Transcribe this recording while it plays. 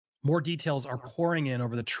More details are pouring in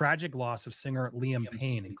over the tragic loss of singer Liam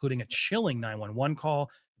Payne, including a chilling 911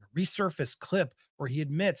 call, and a resurfaced clip where he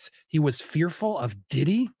admits he was fearful of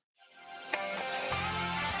Diddy.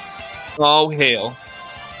 Oh, hell.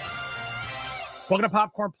 Welcome to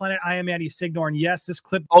Popcorn Planet. I am Andy Signor, and yes, this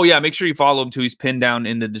clip. Oh yeah, make sure you follow him too. He's pinned down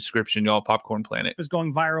in the description, y'all. Popcorn Planet is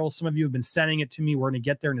going viral. Some of you have been sending it to me. We're going to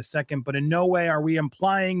get there in a second, but in no way are we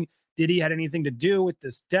implying Diddy had anything to do with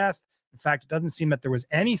this death. In fact, it doesn't seem that there was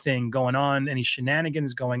anything going on, any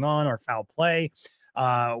shenanigans going on or foul play.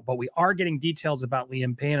 But we are getting details about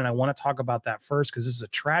Liam Payne, and I want to talk about that first because this is a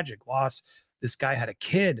tragic loss. This guy had a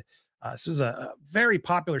kid. This was a very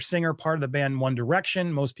popular singer, part of the band One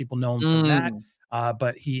Direction. Most people know him from that.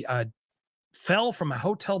 But he fell from a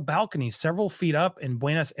hotel balcony several feet up in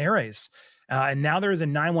Buenos Aires. And now there is a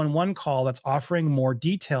 911 call that's offering more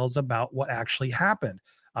details about what actually happened.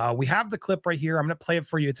 We have the clip right here. I'm going to play it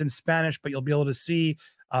for you. It's in Spanish, but you'll be able to see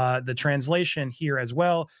the translation here as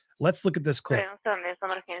well. Let's look at this clip.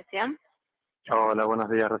 Hola, buenos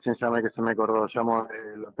días. Recién llamé que se me acordó. Llamo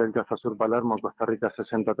del Hotel Casa Sur Palermo, Costa Rica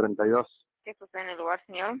 6032. ¿Qué sucede en el lugar,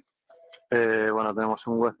 señor? Bueno, tenemos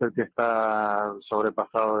un huésped que está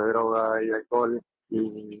sobrepasado de droga y alcohol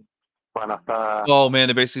y bueno, está... Oh man,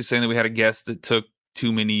 they're basically saying that we had a guest that took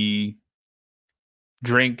too many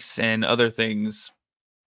drinks and other things.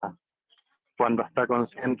 Cuando está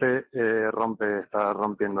consciente, está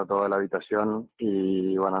rompiendo toda la habitación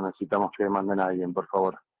y bueno, necesitamos que manden a alguien, por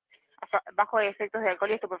favor. Bajo efectos de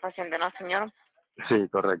alcohol y estupefaciente, ¿no, señor? Sí,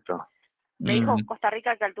 correcto. ¿Me dijo Costa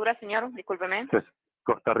Rica a qué altura, señor? Discúlpeme.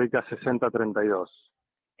 Costa Rica 6032.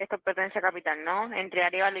 Esto pertenece a Capital, ¿no? Entre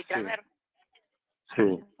Arevalo y Kramer.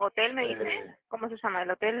 Sí. ¿Hotel me dice? ¿Cómo se llama el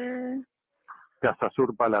hotel? Casa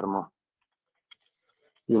Sur Palermo.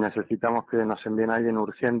 Y necesitamos que nos envíen a alguien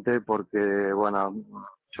urgente porque, bueno,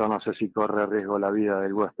 yo no sé si corre riesgo la vida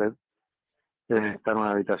del huésped. Está en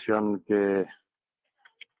una habitación que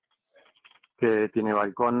tiene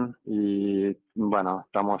balcón y, bueno,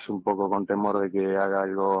 estamos un poco con temor de que haga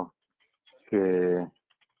algo que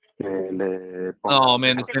le ponga... Oh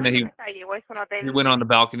man, he went on the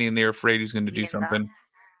balcony and they're afraid he's going to do something.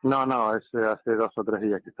 No, es hace 2 o 3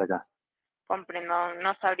 días que está acá. Comprendo,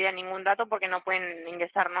 no sabría ningún dato porque no pueden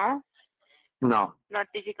ingresar, ¿no? No.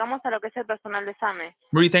 Notificamos a lo que es el personal de SAME.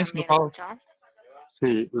 Rudy, thanks for the follow.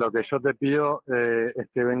 Sí, lo que yo te pido es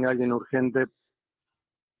que venga alguien urgente.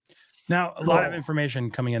 Now, a lot of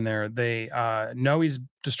information coming in there. They know he's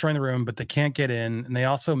destroying the room, but they can't get in. And they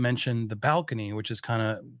also mentioned the balcony, which is kind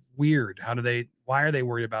of weird. Why are they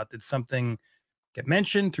worried about? Did something get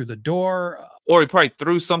mentioned through the door? Or he probably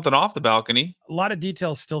threw something off the balcony. A lot of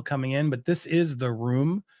details still coming in, but this is the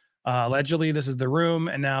room. Allegedly, this is the room.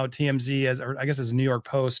 And now TMZ, or I guess as New York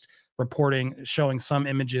Post, reporting, showing some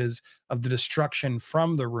images of the destruction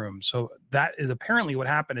from the room. So that is apparently what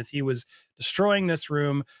happened, is he was destroying this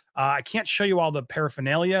room. I can't show you all the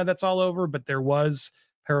paraphernalia that's all over, but there was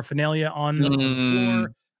paraphernalia on the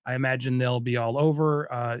floor. I imagine they'll be all over,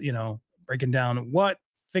 breaking down what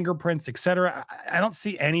fingerprints, etc. I don't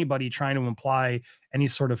see anybody trying to imply any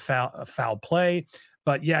sort of foul play,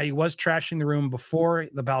 but yeah, he was trashing the room before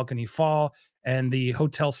the balcony fall. And the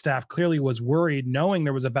hotel staff clearly was worried, knowing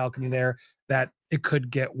there was a balcony there, that it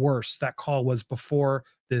could get worse. That call was before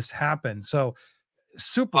this happened. So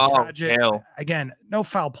super tragic. Hell. Again, no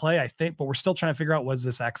foul play, I think, but we're still trying to figure out, was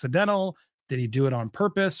this accidental? Did he do it on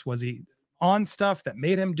purpose? Was he on stuff that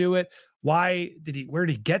made him do it? Where did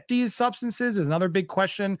he get these substances is another big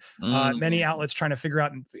question. Many outlets trying to figure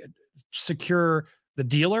out and secure the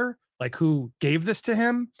dealer, like who gave this to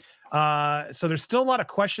him. So there's still a lot of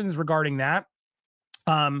questions regarding that.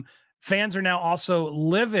 Fans are now also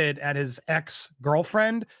livid at his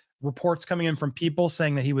ex-girlfriend. Reports coming in from people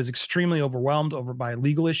saying that he was extremely overwhelmed by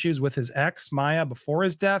legal issues with his ex, Maya, before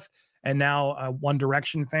his death. And now One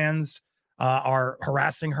Direction fans are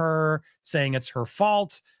harassing her, saying it's her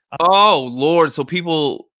fault. Oh, Lord. So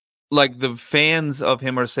people, like the fans of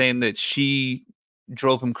him, are saying that she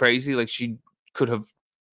drove him crazy. Like she could have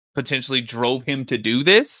potentially drove him to do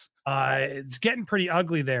this. It's getting pretty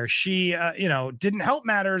ugly there. She, didn't help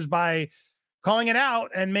matters by calling it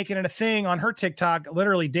out and making it a thing on her TikTok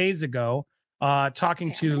literally days ago,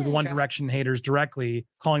 talking to the One Direction haters directly,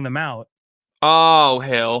 calling them out. Oh,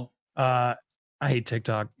 hell. I hate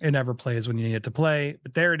TikTok. It never plays when you need it to play.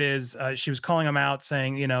 But there it is. She was calling them out,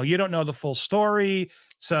 saying, you don't know the full story,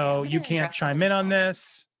 so you can't chime in on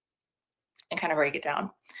this. And kind of break it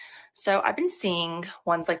down. So I've been seeing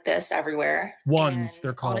ones like this everywhere.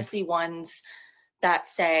 They're called. Honestly, ones that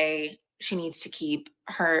say she needs to keep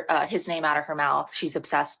his name out of her mouth. She's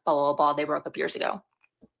obsessed, blah, blah, blah. They broke up years ago.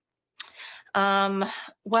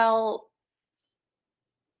 Well,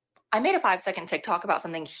 I made a 5-second TikTok about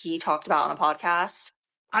something he talked about on a podcast.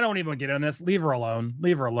 I don't even get on this. Leave her alone.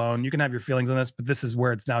 Leave her alone. You can have your feelings on this, but this is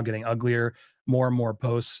where it's now getting uglier. More and more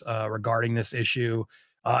posts regarding this issue.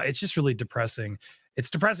 It's just really depressing. It's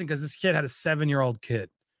depressing because this kid had a 7-year-old kid.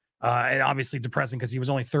 And obviously depressing because he was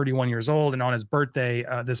only 31 years old. And on his birthday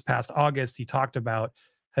this past August, he talked about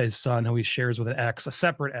his son, who he shares with an ex, a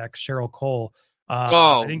separate ex, Cheryl Cole.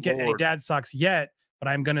 I didn't get any dad socks yet, but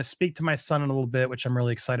I'm going to speak to my son in a little bit, which I'm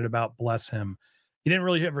really excited about. Bless him. He didn't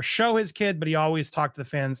really ever show his kid, but he always talked to the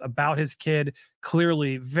fans about his kid.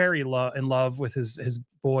 Clearly very in love with his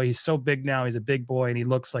boy. He's so big now. He's a big boy, and he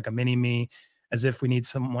looks like a mini me, as if we need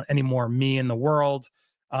someone any more me in the world.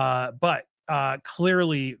 But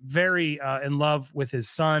clearly very in love with his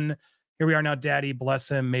son. Here we are now. Daddy, bless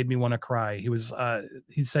him, made me want to cry.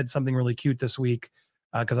 He said something really cute this week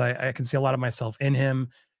because I can see a lot of myself in him.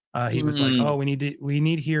 He was like, oh, we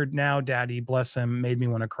need here now, Daddy, bless him, made me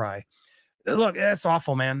want to cry. Look, it's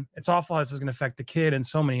awful, man. It's awful how this is going to affect the kid and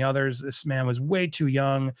so many others. This man was way too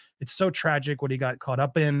young. It's so tragic what he got caught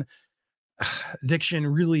up in. Addiction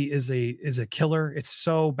really is a killer. It's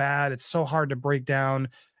so bad. It's so hard to break down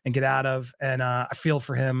and get out of. And I feel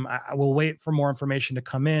for him. I will wait for more information to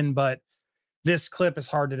come in, but this clip is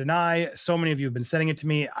hard to deny. So many of you have been sending it to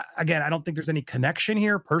me. Again, I don't think there's any connection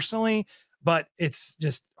here personally, but it's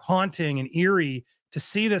just haunting and eerie to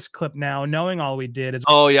see this clip now, knowing all we did. Is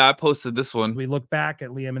oh yeah, I posted this one. We look back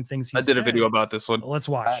at Liam and things he I did said. A video about this one. Let's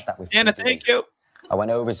watch. Anna, thank you. I went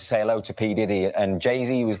over to say hello to P. Diddy, and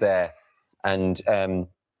Jay-Z was there, and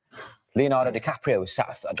Leonardo DiCaprio was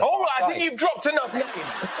sat. All right, I think you've dropped enough names.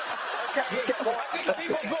 I think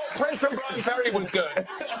people thought Prince and Brian Ferry was good.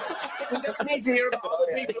 We don't need to hear about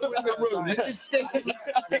other people in the room. Let's stick on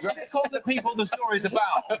the people the story's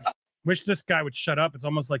about. Wish this guy would shut up. It's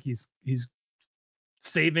almost like he's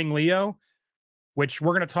saving Leo, which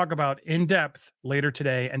we're going to talk about in depth later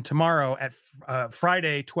today and tomorrow at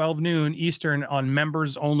Friday, 12 noon Eastern on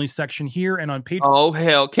members only section here and on Patreon. Oh,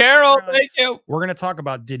 hell. Carol, thank you. We're going to talk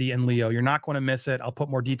about Diddy and Leo. You're not going to miss it. I'll put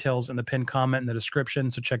more details in the pinned comment in the description,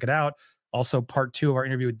 so check it out. Also, part 2 of our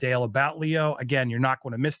interview with Dale about Leo. Again, you're not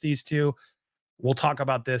going to miss these two. We'll talk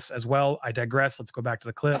about this as well. I digress. Let's go back to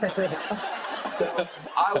the clip. So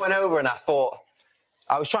I went over and I thought,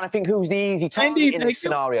 I was trying to think who's the easy target in this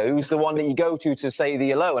scenario. Who's the one that you go to say the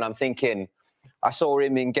hello? And I'm thinking, I saw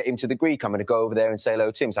him and get him to the Greek. I'm going to go over there and say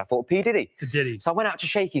hello to him. So I thought, P. Diddy. To Diddy. So I went out to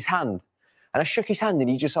shake his hand. And I shook his hand and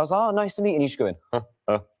I was, oh, nice to meet you. And he's just going,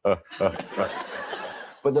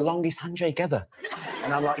 But the longest handshake ever.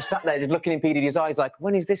 And I'm like, sat there just looking in P. Diddy's eyes like,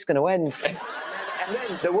 when is this going to end? And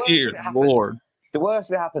then the worst Dear Lord. The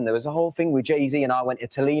worst of it happened. There was a whole thing with Jay-Z and I went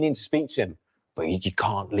to lean in to speak to him. But you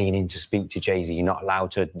can't lean in to speak to Jay-Z. You're not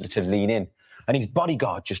allowed to lean in. And his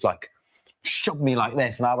bodyguard just like shoved me like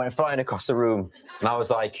this. And I went flying across the room. And I was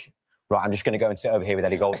like, right, I'm just going to go and sit over here with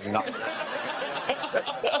Eddie Golden. I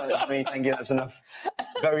mean, thank you. That's enough.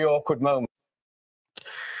 Very awkward moment.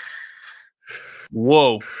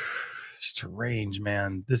 Whoa. Strange,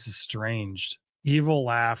 man. This is strange. Evil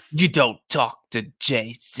laugh. You don't talk to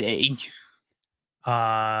Jay-Z.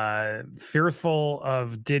 Fearful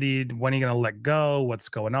of Diddy, when are you gonna let go, what's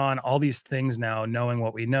going on, all these things now, knowing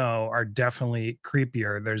what we know, are definitely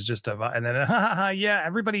creepier. There's just and then yeah,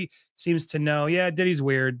 everybody seems to know, yeah, Diddy's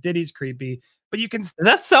weird, Diddy's creepy, but you can, is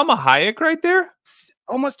that Selma Hayek right there?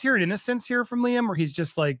 Almost hear an innocence here from Liam, where he's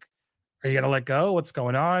just like, are you gonna let go, what's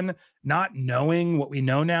going on, not knowing what we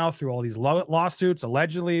know now through all these lawsuits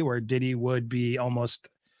allegedly, where Diddy would be almost,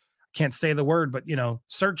 can't say the word, but, you know,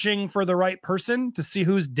 searching for the right person to see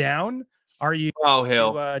who's down. Are you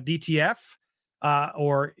DTF?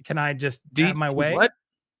 Or can I just have my way? What?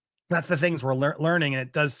 That's the things we're learning. And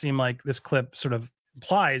it does seem like this clip sort of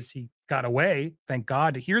implies he got away. Thank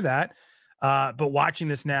God to hear that. But watching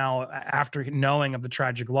this now, after knowing of the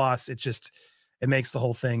tragic loss, it makes the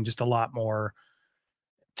whole thing just a lot more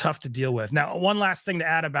tough to deal with. Now, one last thing to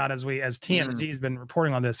add about, as TMZ has been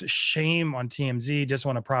reporting on this, shame on TMZ. Just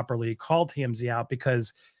want to properly call TMZ out,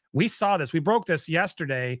 because we saw this. We broke this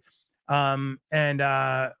yesterday, and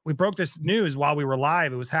we broke this news while we were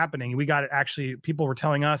live. It was happening. We got it. Actually, people were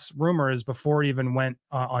telling us rumors before it even went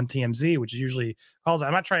on TMZ, which usually calls.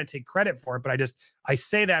 I'm not trying to take credit for it, but I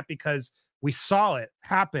say that because we saw it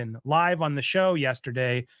happen live on the show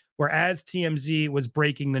yesterday, where as TMZ was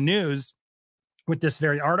breaking the news with this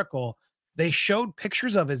very article, they showed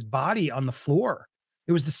pictures of his body on the floor.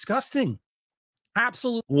 It was disgusting.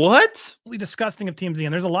 Absolutely disgusting of TMZ.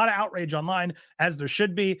 And there's a lot of outrage online, as there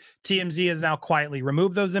should be. TMZ has now quietly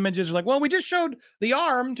removed those images. They're like, well, we just showed the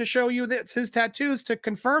arm to show you that it's his tattoos to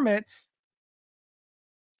confirm it.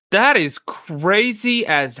 That is crazy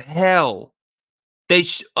as hell.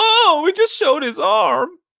 Oh, we just showed his arm.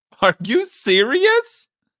 Are you serious?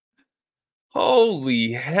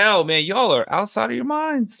 Holy hell, man. Y'all are outside of your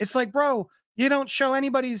minds. It's like, bro, you don't show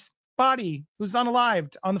anybody's body who's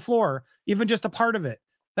unalived on the floor, even just a part of it.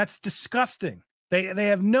 That's disgusting. They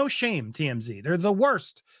have no shame, TMZ. They're the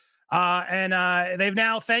worst. And they've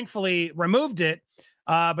now thankfully removed it,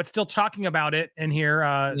 but still talking about it in here.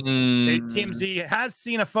 TMZ has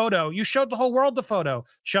seen a photo. You showed the whole world the photo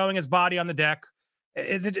showing his body on the deck.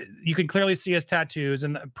 You can clearly see his tattoos.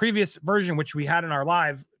 And the previous version, which we had in our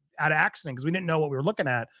live, out of accident because we didn't know what we were looking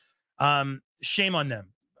at. Shame on them.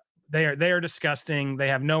 They are disgusting. They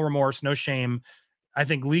have no remorse, no shame. I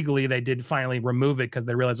think legally they did finally remove it because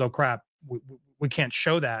they realized, oh crap, we can't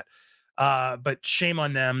show that. But shame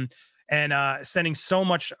on them. And sending so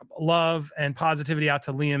much love and positivity out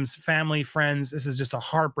to Liam's family, friends. This is just a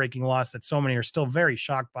heartbreaking loss that so many are still very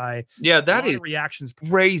shocked by. Yeah, that is reactions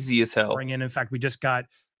crazy as hell. In fact, we just got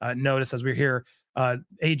notice as we're here.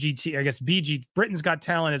 AGT, I guess BG, Britain's Got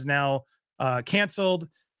Talent is now canceled.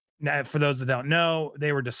 Now, for those that don't know,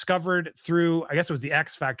 they were discovered through, I guess it was the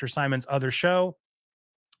X Factor, Simon's other show.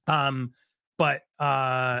 But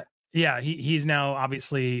yeah, he's now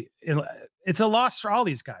obviously, it's a loss for all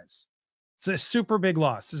these guys. It's a super big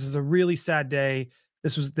loss. This is a really sad day.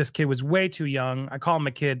 This kid was way too young. I call him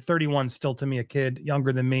a kid. 31 still to me a kid,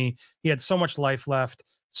 younger than me. He had so much life left.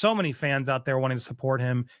 So many fans out there wanting to support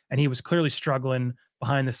him, and he was clearly struggling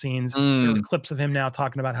behind the scenes. There are clips of him now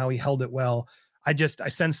talking about how he held it well. I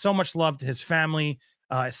send so much love to his family,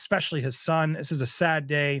 especially his son. This is a sad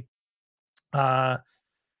day. There's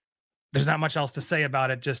not much else to say about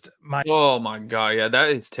it. Oh my God. Yeah, that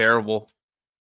is terrible.